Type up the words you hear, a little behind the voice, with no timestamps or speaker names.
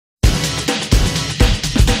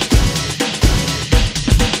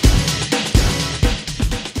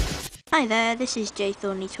Hi there, this is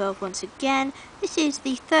jthorny12 once again. This is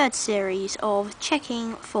the third series of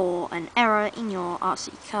checking for an error in your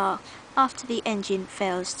RC car after the engine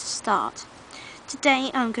fails to start.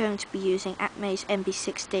 Today I'm going to be using Atmaze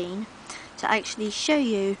MB16 to actually show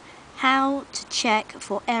you how to check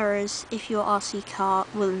for errors if your RC car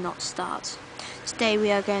will not start. Today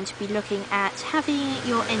we are going to be looking at having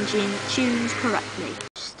your engine tuned correctly.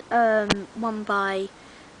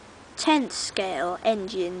 1/10 scale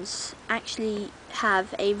engines actually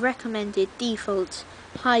have a recommended default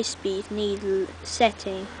high-speed needle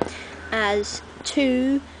setting as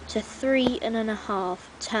 2 to 3.5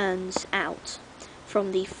 turns out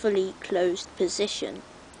from the fully closed position.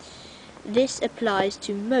 This applies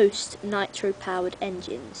to most nitro-powered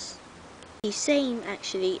engines. The same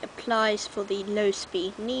actually applies for the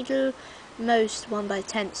low-speed needle. Most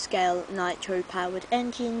 1/10 scale nitro-powered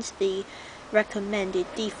engines, the recommended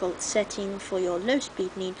default setting for your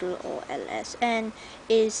low-speed needle, or LSN,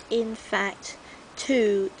 is in fact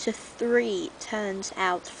 2 to 3 turns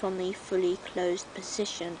out from the fully closed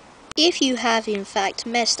position. If you have in fact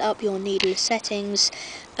messed up your needle settings,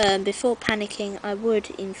 before panicking, I would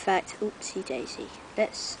in fact, oopsie daisy,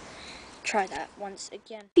 let's try that once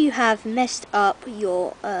again. If you have messed up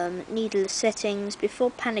your needle settings,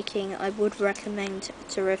 before panicking, I would recommend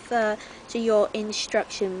to refer to your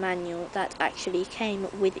instruction manual that actually came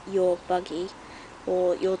with your buggy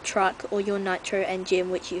or your truck or your nitro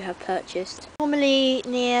engine which you have purchased. Normally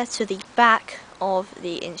near to the back of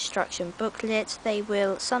the instruction booklet, they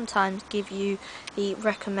will sometimes give you the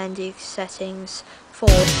recommended settings for